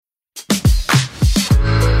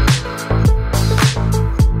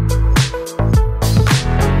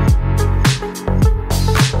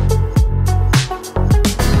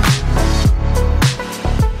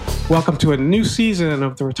Welcome to a new season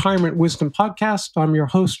of the Retirement Wisdom Podcast. I'm your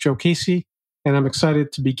host, Joe Casey, and I'm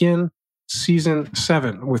excited to begin Season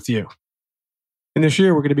 7 with you. In this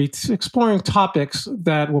year, we're going to be exploring topics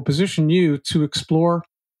that will position you to explore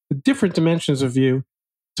the different dimensions of you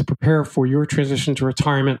to prepare for your transition to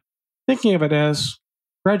retirement, thinking of it as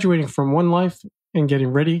graduating from one life and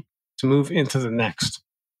getting ready to move into the next.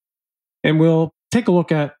 And we'll take a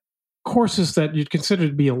look at courses that you'd consider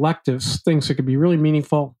to be electives, things that could be really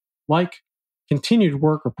meaningful, like continued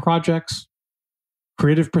work or projects,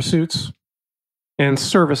 creative pursuits, and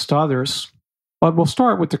service to others. But we'll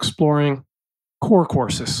start with exploring core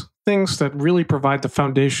courses, things that really provide the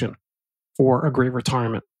foundation for a great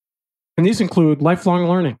retirement. And these include lifelong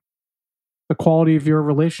learning, the quality of your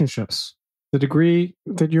relationships, the degree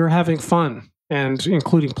that you're having fun, and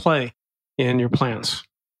including play in your plans.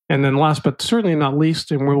 And then last but certainly not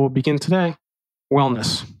least, and where we'll begin today,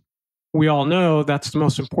 wellness. We all know that's the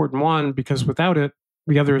most important one because without it,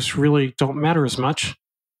 the others really don't matter as much.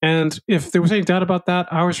 And if there was any doubt about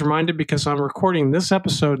that, I was reminded because I'm recording this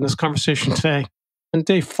episode and this conversation today on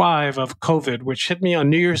day 5 of COVID, which hit me on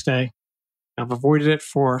New Year's Day. I've avoided it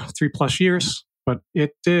for 3+ years, but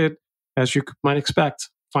it did, as you might expect,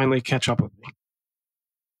 finally catch up with me.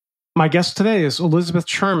 My guest today is Elizabeth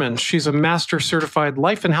Sherman. She's a master certified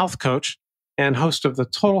life and health coach and host of the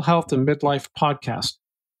Total Health and Midlife podcast,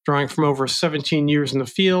 drawing from over 17 years in the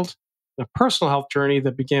field, a personal health journey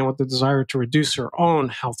that began with the desire to reduce her own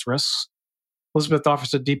health risks. Elizabeth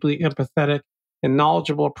offers a deeply empathetic and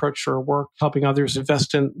knowledgeable approach to her work, helping others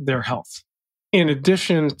invest in their health. In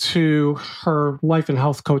addition to her life and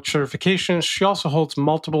health coach certifications, she also holds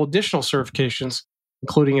multiple additional certifications,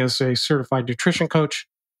 including as a certified nutrition coach,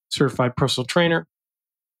 certified personal trainer,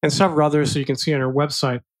 and several others that you can see on her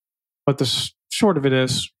website. But the short of it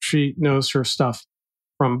is she knows her stuff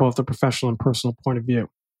from both a professional and personal point of view.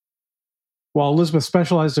 While Elizabeth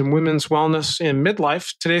specialized in women's wellness and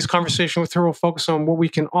midlife, today's conversation with her will focus on what we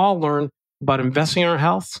can all learn about investing in our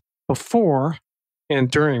health before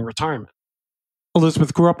and during retirement.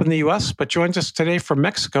 Elizabeth grew up in the U.S., but joins us today from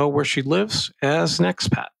Mexico, where she lives as an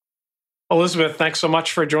expat. Elizabeth, thanks so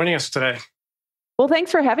much for joining us today. Well,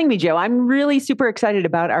 thanks for having me, Joe. I'm really super excited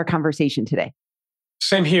about our conversation today.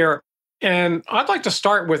 Same here. And I'd like to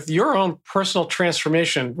start with your own personal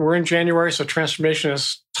transformation. We're in January, so transformation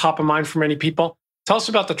is top of mind for many people. Tell us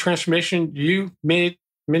about the transformation you made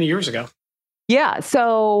many years ago. Yeah.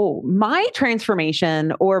 So my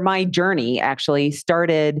transformation or my journey actually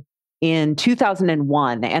started in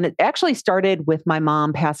 2001. And it actually started with my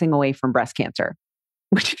mom passing away from breast cancer,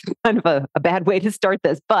 which is kind of a bad way to start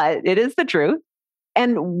this, but it is the truth.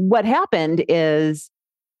 And what happened is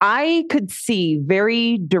I could see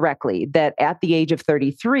very directly that at the age of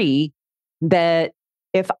 33, that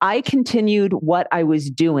if I continued what I was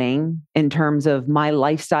doing in terms of my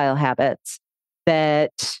lifestyle habits, that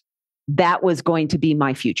was going to be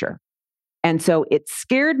my future. And so it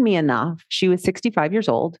scared me enough. She was 65 years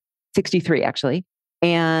old, 63 actually.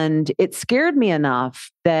 And it scared me enough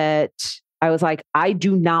that I was like, I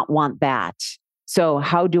do not want that. So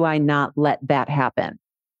how do I not let that happen?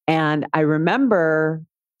 And I remember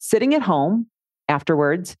sitting at home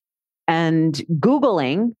afterwards and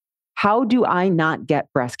Googling, how do I not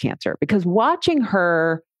get breast cancer? Because watching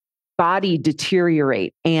her body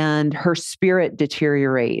deteriorate and her spirit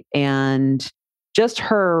deteriorate and just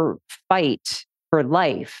her fight for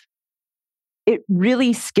life, it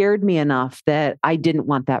really scared me enough that I didn't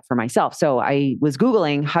want that for myself. So I was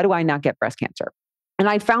Googling, how do I not get breast cancer? And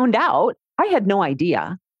I found out, I had no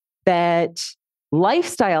idea that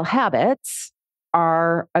lifestyle habits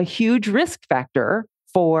are a huge risk factor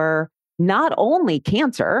for not only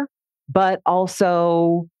cancer, but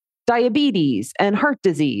also diabetes and heart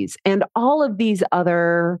disease and all of these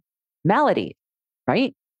other maladies,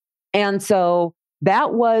 right? And so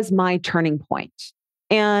that was my turning point.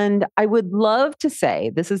 And I would love to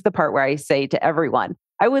say, this is the part where I say to everyone,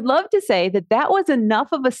 I would love to say that that was enough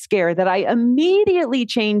of a scare that I immediately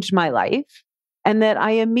changed my life and that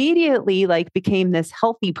I immediately became this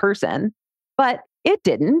healthy person, but it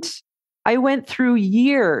didn't. I went through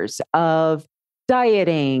years of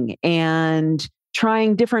dieting and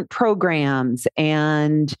trying different programs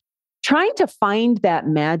and trying to find that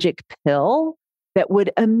magic pill that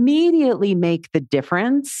would immediately make the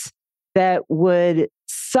difference, that would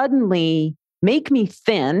suddenly make me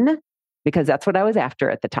thin, because that's what I was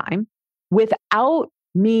after at the time, without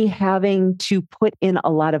me having to put in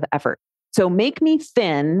a lot of effort. So make me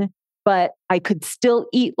thin, but I could still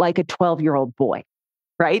eat like a 12-year-old boy,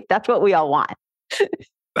 right? That's what we all want.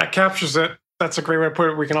 That captures it. That's a great way to put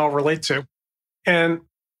it. We can all relate to. And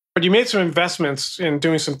But you made some investments in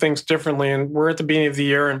doing some things differently, and we're at the beginning of the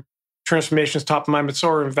year, and transformation is top of mind, but so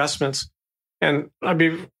are investments. And I'd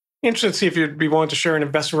be interested to see if you'd be willing to share an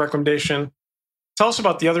investment recommendation. Tell us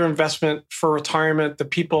about the other investment for retirement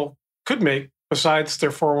that people could make besides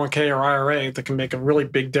their 401k or IRA that can make a really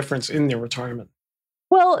big difference in their retirement.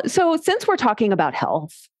 Well, so since we're talking about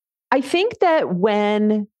health, I think that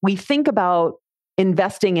when we think about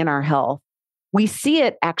investing in our health, we see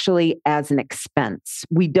it actually as an expense.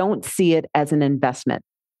 We don't see it as an investment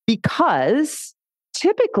because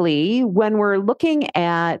typically when we're looking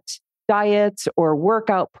at diets or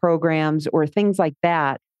workout programs or things like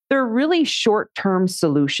that, they're really short-term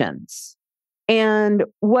solutions. And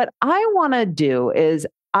what I want to do is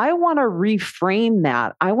I want to reframe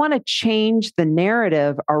that. I want to change the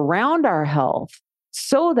narrative around our health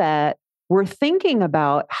so that we're thinking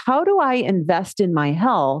about how do I invest in my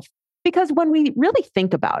health? Because when we really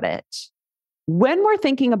think about it, when we're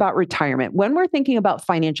thinking about retirement, when we're thinking about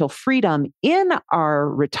financial freedom in our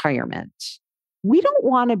retirement, we don't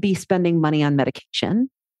want to be spending money on medication.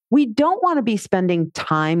 We don't want to be spending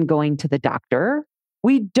time going to the doctor.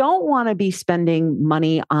 We don't want to be spending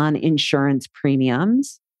money on insurance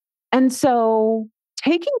premiums. And so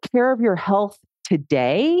taking care of your health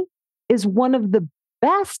today is one of the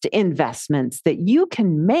best investments that you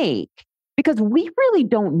can make because we really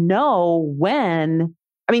don't know when.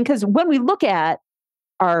 Because when we look at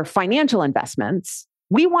our financial investments,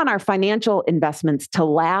 we want our financial investments to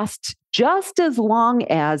last just as long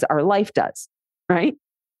as our life does, right?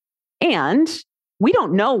 And we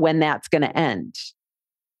don't know when that's going to end.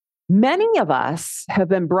 Many of us have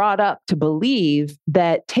been brought up to believe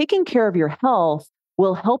that taking care of your health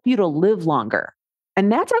will help you to live longer. And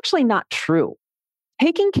that's actually not true.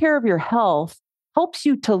 Taking care of your health helps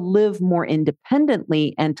you to live more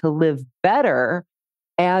independently and to live better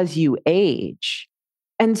as you age.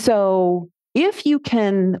 And so if you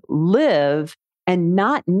can live and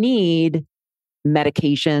not need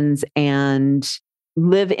medications and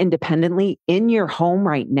live independently in your home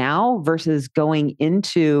right now versus going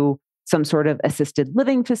into some sort of assisted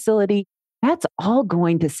living facility, that's all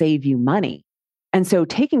going to save you money. And so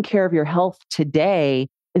taking care of your health today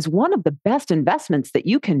is one of the best investments that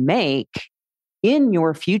you can make in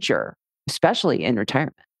your future, especially in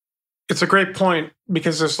retirement. It's a great point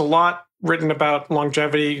because there's a lot written about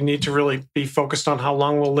longevity. You need to really be focused on how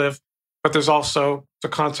long we'll live, but there's also the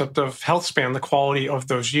concept of health span, the quality of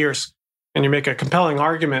those years. And you make a compelling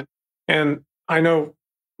argument. And I know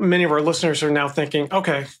many of our listeners are now thinking,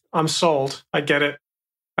 okay, I'm sold. I get it.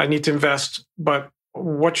 I need to invest, but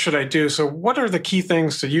what should I do? So what are the key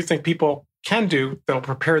things that you think people can do that'll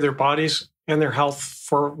prepare their bodies and their health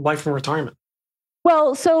for life and retirement?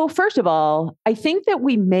 Well, so first of all, I think that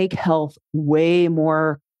we make health way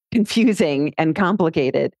more confusing and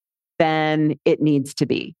complicated than it needs to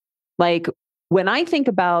be. Like when I think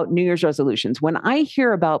about New Year's resolutions, when I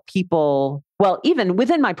hear about people, well, even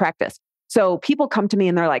within my practice, so people come to me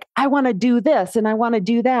and they're like, I want to do this and I want to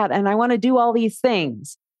do that and I want to do all these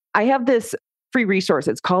things. I have this free resource.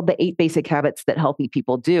 It's called the 8 Basic Habits That Healthy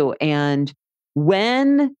People Do. And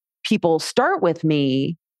when people start with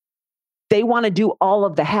me, they want to do all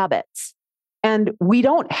of the habits. And we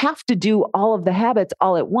don't have to do all of the habits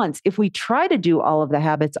all at once. If we try to do all of the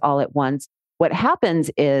habits all at once, what happens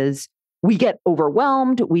is we get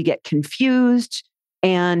overwhelmed, we get confused,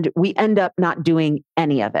 and we end up not doing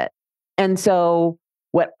any of it. And so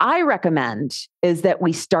what I recommend is that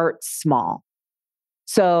we start small.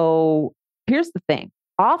 So here's the thing.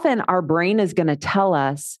 Often our brain is going to tell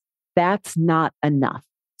us that's not enough.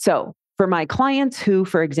 So for my clients who,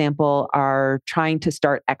 for example, are trying to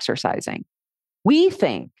start exercising, we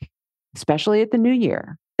think, especially at the new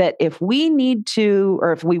year, that if we need to,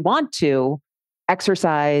 or if we want to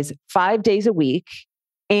exercise 5 days a week,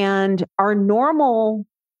 and our normal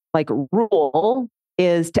rule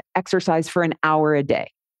is to exercise for an hour a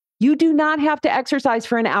day. You do not have to exercise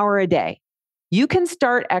for an hour a day. You can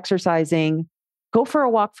start exercising, go for a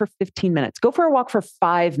walk for 15 minutes, go for a walk for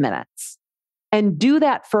 5 minutes, and do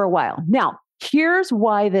that for a while. Now, here's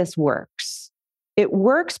why this works. It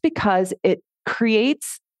works because it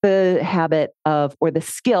creates the habit of, or the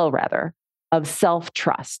skill rather, of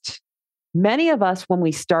self-trust. Many of us, when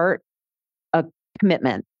we start a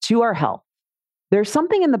commitment to our health, there's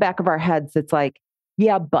something in the back of our heads that's like,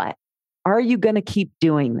 yeah, but are you going to keep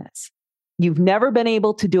doing this? You've never been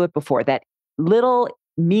able to do it before. That little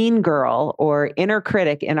mean girl or inner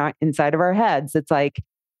critic inside of our heads, it's like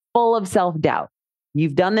full of self-doubt.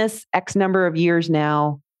 You've done this X number of years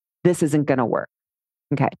now. This isn't going to work.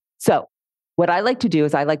 Okay. So what I like to do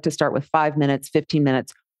is I like to start with 5 minutes, 15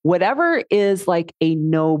 minutes, whatever is like a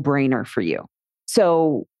no-brainer for you.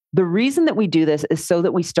 So the reason that we do this is so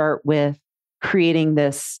that we start with creating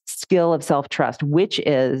this skill of self-trust, which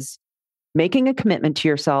is making a commitment to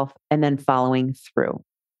yourself and then following through.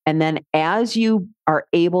 And then as you are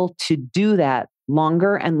able to do that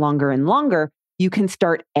longer and longer and longer, you can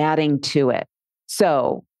start adding to it.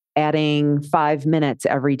 So adding 5 minutes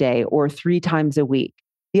every day or 3 times a week.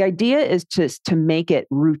 The idea is just to make it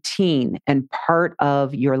routine and part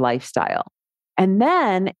of your lifestyle. And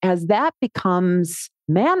then as that becomes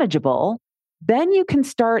manageable, then you can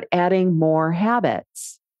start adding more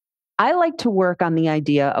habits. I like to work on the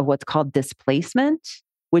idea of what's called displacement,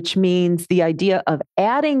 which means the idea of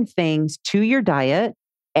adding things to your diet,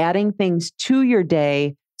 adding things to your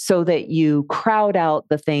day so that you crowd out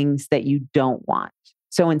the things that you don't want.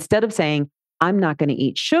 So instead of saying, I'm not going to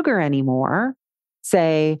eat sugar anymore,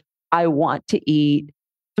 say, I want to eat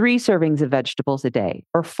 3 servings of vegetables a day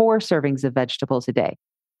or 4 servings of vegetables a day.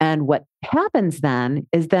 And what happens then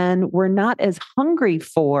is then we're not as hungry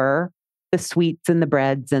for the sweets and the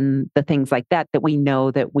breads and the things like that we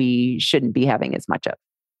know that we shouldn't be having as much of.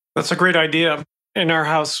 That's a great idea. In our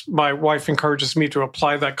house, my wife encourages me to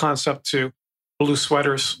apply that concept to blue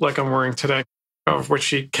sweaters like I'm wearing today, of which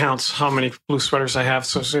she counts how many blue sweaters I have.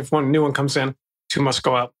 So if one new one comes in, 2 must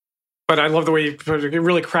go out. But I love the way it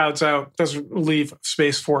really crowds out, doesn't leave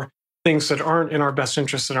space for things that aren't in our best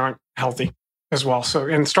interest, that aren't healthy as well. So,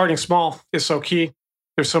 and starting small is so key.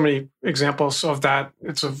 There's so many examples of that.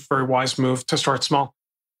 It's a very wise move to start small.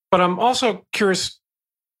 But I'm also curious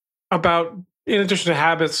about, in addition to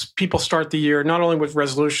habits, people start the year not only with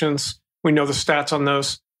resolutions, we know the stats on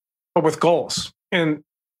those, but with goals. And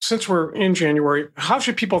since we're in January, how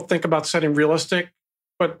should people think about setting realistic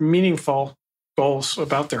but meaningful goals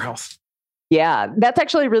about their health? Yeah, that's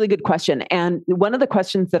actually a really good question. And one of the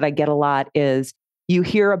questions that I get a lot is you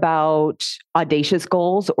hear about audacious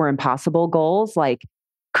goals or impossible goals, like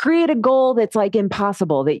create a goal that's like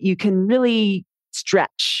impossible that you can really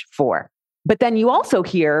stretch for. But then you also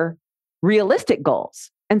hear realistic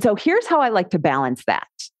goals. And so here's how I like to balance that.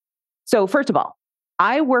 So first of all,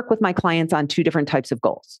 I work with my clients on 2 different types of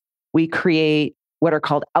goals. We create what are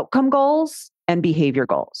called outcome goals and behavior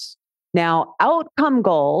goals. Now, outcome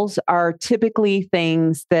goals are typically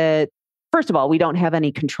things that, first of all, we don't have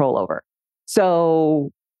any control over.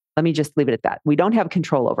 So let me just leave it at that. We don't have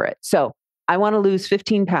control over it. So I want to lose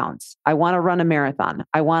 15 pounds. I want to run a marathon.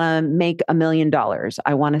 I want to make $1 million.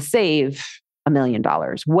 I want to save $1 million,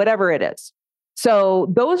 whatever it is.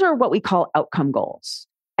 So those are what we call outcome goals.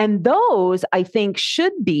 And those, I think,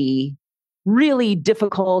 should be really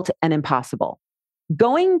difficult and impossible.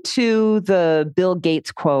 Going to the Bill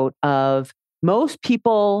Gates quote of most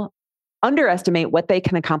people underestimate what they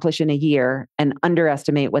can accomplish in a year and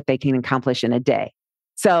underestimate what they can accomplish in a day.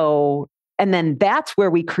 So, and then that's where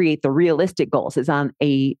we create the realistic goals, is on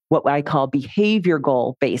a what I call behavior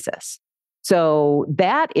goal basis. So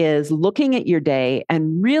that is looking at your day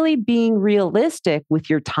and really being realistic with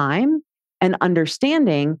your time and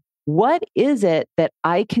understanding what is it that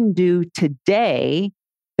I can do today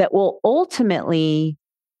that will ultimately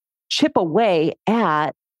chip away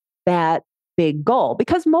at that big goal.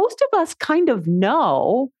 Because most of us kind of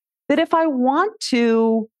know that if I want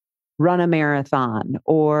to run a marathon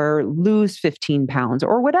or lose 15 pounds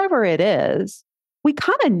or whatever it is, we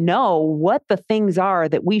kind of know what the things are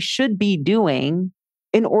that we should be doing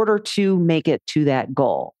in order to make it to that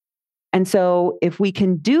goal. And so if we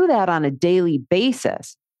can do that on a daily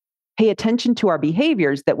basis, pay attention to our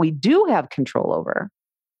behaviors that we do have control over,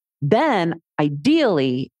 then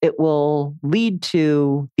ideally it will lead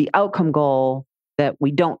to the outcome goal that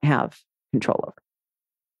we don't have control over.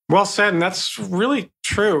 Well said. And that's really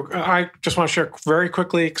true. I just want to share very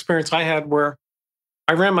quickly experience I had where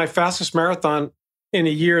I ran my fastest marathon in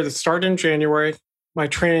a year that started in January. My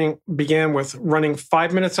training began with running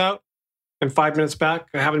 5 minutes out and 5 minutes back.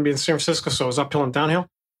 I happened to be in San Francisco, so it was uphill and downhill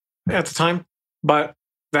at the time. But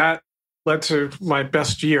that led to my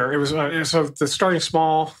best year. It was so the starting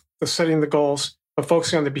small, the setting the goals, but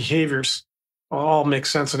focusing on the behaviors all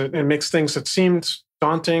makes sense. And it makes things that seemed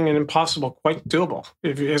daunting and impossible quite doable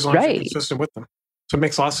as long as you're consistent with them. So it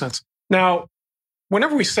makes a lot of sense. Now,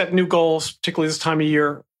 whenever we set new goals, particularly this time of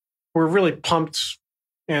year, we're really pumped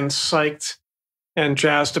and psyched and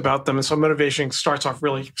jazzed about them. And so motivation starts off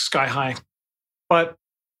really sky high. But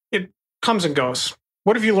it comes and goes.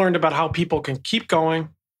 What have you learned about how people can keep going,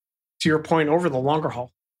 to your point, over the longer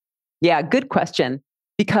haul? Yeah, good question.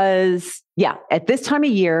 Because, at this time of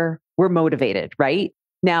year, we're motivated, right?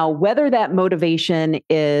 Now, whether that motivation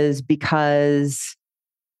is because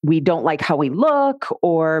we don't like how we look,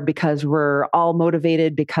 or because we're all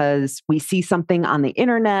motivated because we see something on the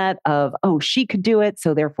internet of, oh, she could do it,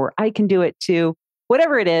 so therefore I can do it too.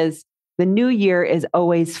 Whatever it is, the new year is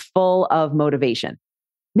always full of motivation.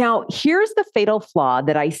 Now, here's the fatal flaw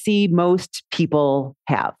that I see most people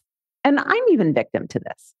have, and I'm even victim to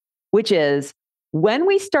this, which is when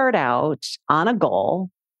we start out on a goal,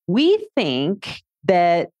 we think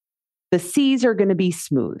that the seas are going to be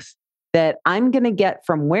smooth, that I'm going to get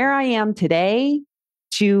from where I am today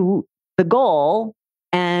to the goal,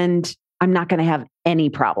 and I'm not going to have any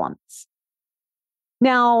problems.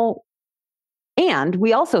 Now, and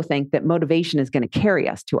we also think that motivation is going to carry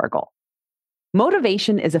us to our goal.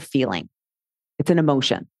 Motivation is a feeling. It's an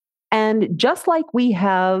emotion. And just like we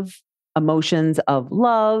have emotions of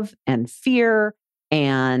love and fear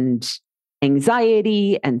and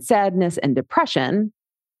anxiety and sadness and depression,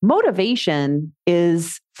 motivation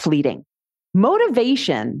is fleeting.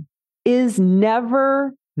 Motivation is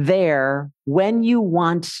never there when you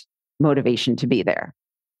want motivation to be there.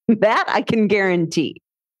 That I can guarantee.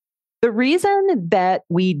 The reason that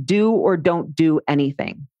we do or don't do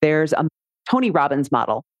anything, there's a Tony Robbins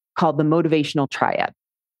model called the motivational triad.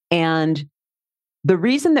 And the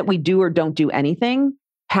reason that we do or don't do anything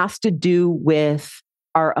has to do with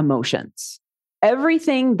our emotions.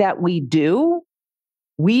 Everything that we do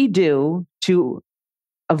to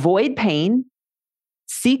avoid pain,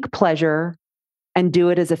 seek pleasure, and do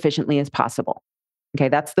it as efficiently as possible. Okay,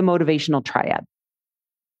 that's the motivational triad.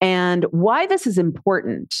 And why this is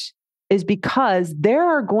important is because there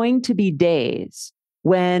are going to be days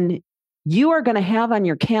when you are going to have on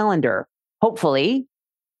your calendar, hopefully,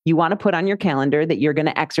 you want to put on your calendar that you're going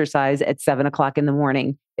to exercise at 7:00 in the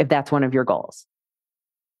morning if that's one of your goals.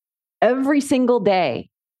 Every single day,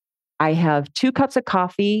 I have 2 cups of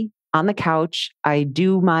coffee on the couch. I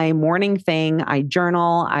do my morning thing. I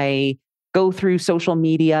journal. I go through social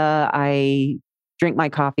media. I drink my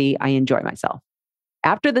coffee. I enjoy myself.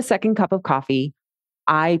 After the second cup of coffee,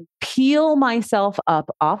 I peel myself up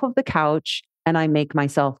off of the couch and I make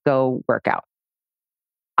myself go work out.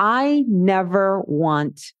 I never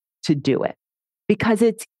want to do it because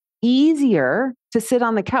it's easier to sit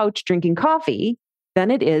on the couch drinking coffee than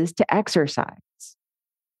it is to exercise.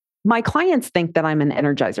 My clients think that I'm an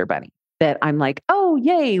Energizer bunny, that I'm like, oh,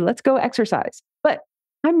 yay, let's go exercise. But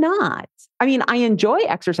I'm not. I mean, I enjoy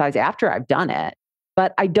exercise after I've done it,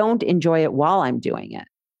 but I don't enjoy it while I'm doing it.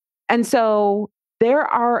 And so there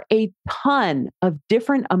are a ton of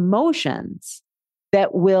different emotions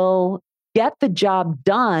that will get the job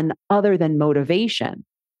done other than motivation.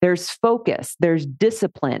 There's focus, there's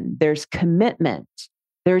discipline, there's commitment,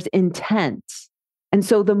 there's intent. And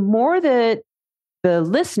so the more that the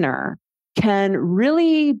listener can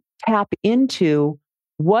really tap into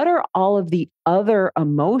what are all of the other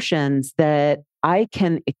emotions that I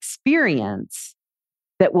can experience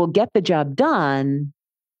that will get the job done,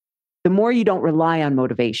 the more you don't rely on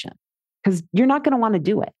motivation, because you're not going to want to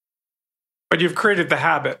do it. But you've created the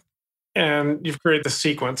habit and you've created the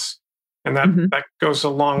sequence, and that goes a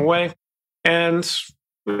long way. And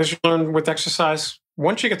as you learn with exercise,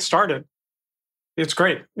 once you get started, it's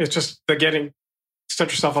great. It's just set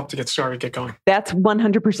yourself up to get started, get going. That's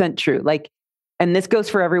 100% true. And this goes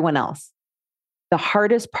for everyone else. The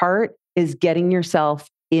hardest part is getting yourself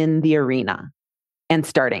in the arena and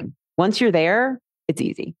starting. Once you're there, it's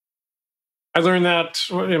easy. I learned that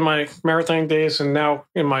in my marathon days, and now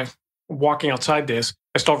in my walking outside days.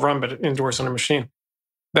 I still run, but indoors on a machine.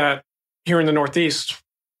 That here in the Northeast,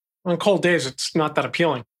 on cold days, it's not that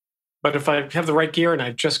appealing. But if I have the right gear and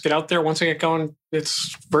I just get out there, once I get going,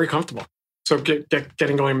 it's very comfortable. So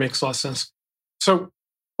getting going makes a lot of sense. So,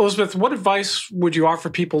 Elizabeth, what advice would you offer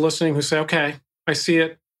people listening who say, okay, I see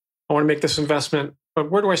it, I want to make this investment,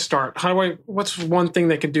 but where do I start? What's one thing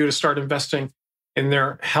they could do to start investing in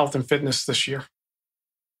their health and fitness this year?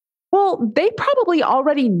 Well, they probably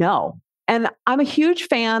already know. And I'm a huge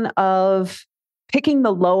fan of picking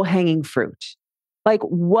the low-hanging fruit.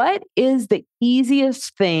 What is the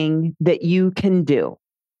easiest thing that you can do?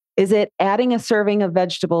 Is it adding a serving of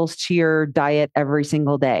vegetables to your diet every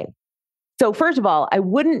single day? So first of all, I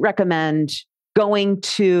wouldn't recommend going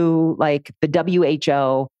to the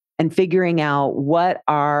WHO and figuring out what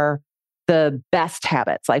are the best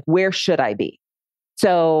habits, where should I be?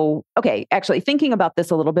 So, okay, actually thinking about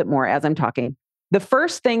this a little bit more as I'm talking, the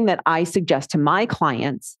first thing that I suggest to my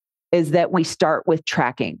clients is that we start with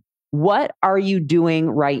tracking. What are you doing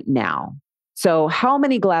right now? So how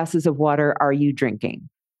many glasses of water are you drinking?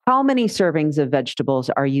 How many servings of vegetables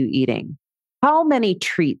are you eating? How many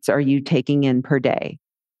treats are you taking in per day?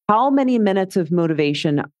 How many minutes of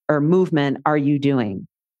motivation or movement are you doing?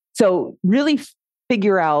 So really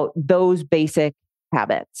figure out those basic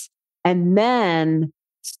habits and then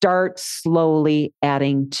start slowly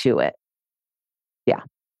adding to it. Yeah.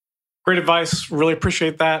 Great advice. Really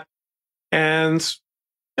appreciate that. And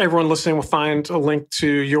everyone listening will find a link to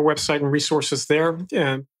your website and resources there.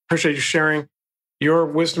 And appreciate you sharing your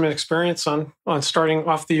wisdom and experience on starting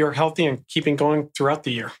off the year healthy and keeping going throughout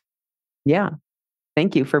the year. Yeah.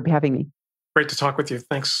 Thank you for having me. Great to talk with you.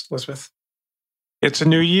 Thanks, Elizabeth. It's a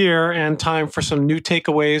new year and time for some new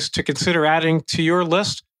takeaways to consider adding to your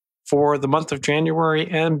list for the month of January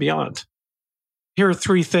and beyond. Here are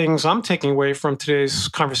 3 things I'm taking away from today's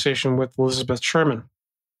conversation with Elizabeth Sherman.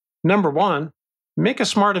 Number 1, make a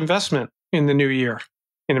smart investment in the new year,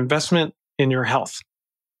 an investment in your health.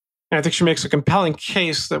 And I think she makes a compelling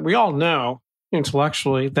case that we all know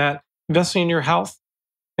intellectually that investing in your health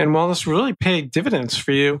and wellness really pay dividends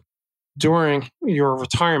for you during your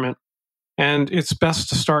retirement. And it's best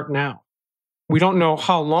to start now. We don't know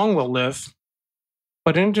how long we'll live,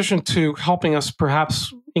 but in addition to helping us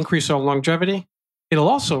perhaps increase our longevity, it'll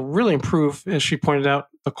also really improve, as she pointed out,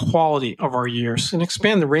 the quality of our years and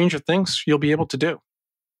expand the range of things you'll be able to do.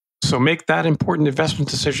 So make that important investment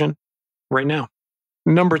decision right now.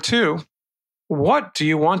 Number 2, what do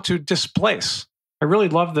you want to displace? I really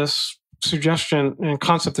love this suggestion and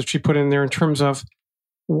concept that she put in there in terms of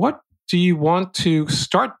what do you want to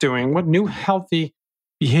start doing? What new healthy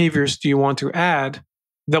behaviors do you want to add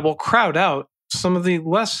that will crowd out some of the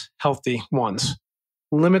less healthy ones?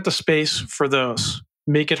 Limit the space for those.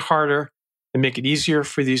 Make it harder and make it easier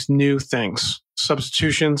for these new things.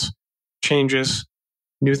 Substitutions, changes,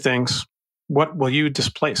 new things. What will you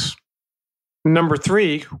displace? Number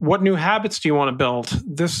 3, what new habits do you want to build?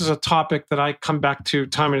 This is a topic that I come back to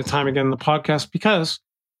time and time again in the podcast because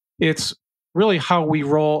it's really how we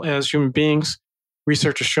roll as human beings.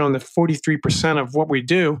 Research has shown that 43% of what we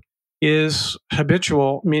do is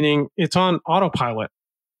habitual, meaning it's on autopilot.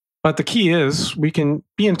 But the key is we can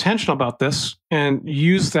be intentional about this and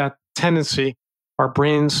use that tendency, our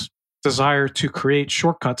brain's desire to create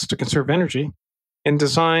shortcuts to conserve energy, and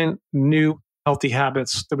design new healthy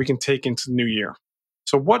habits that we can take into the new year.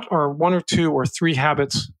 So what are 1 or 2 or 3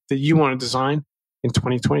 habits that you want to design in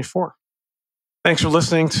 2024? Thanks for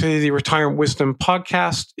listening to the Retirement Wisdom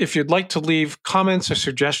Podcast. If you'd like to leave comments or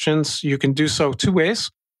suggestions, you can do so 2 ways.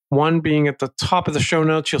 One being at the top of the show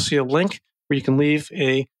notes, you'll see a link where you can leave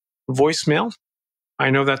a voicemail. I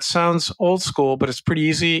know that sounds old school, but it's pretty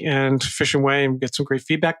easy and efficient way and get some great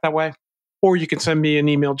feedback that way. Or you can send me an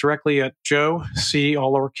email directly at joe, C,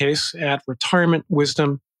 all lowercase, at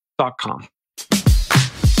retirementwisdom.com.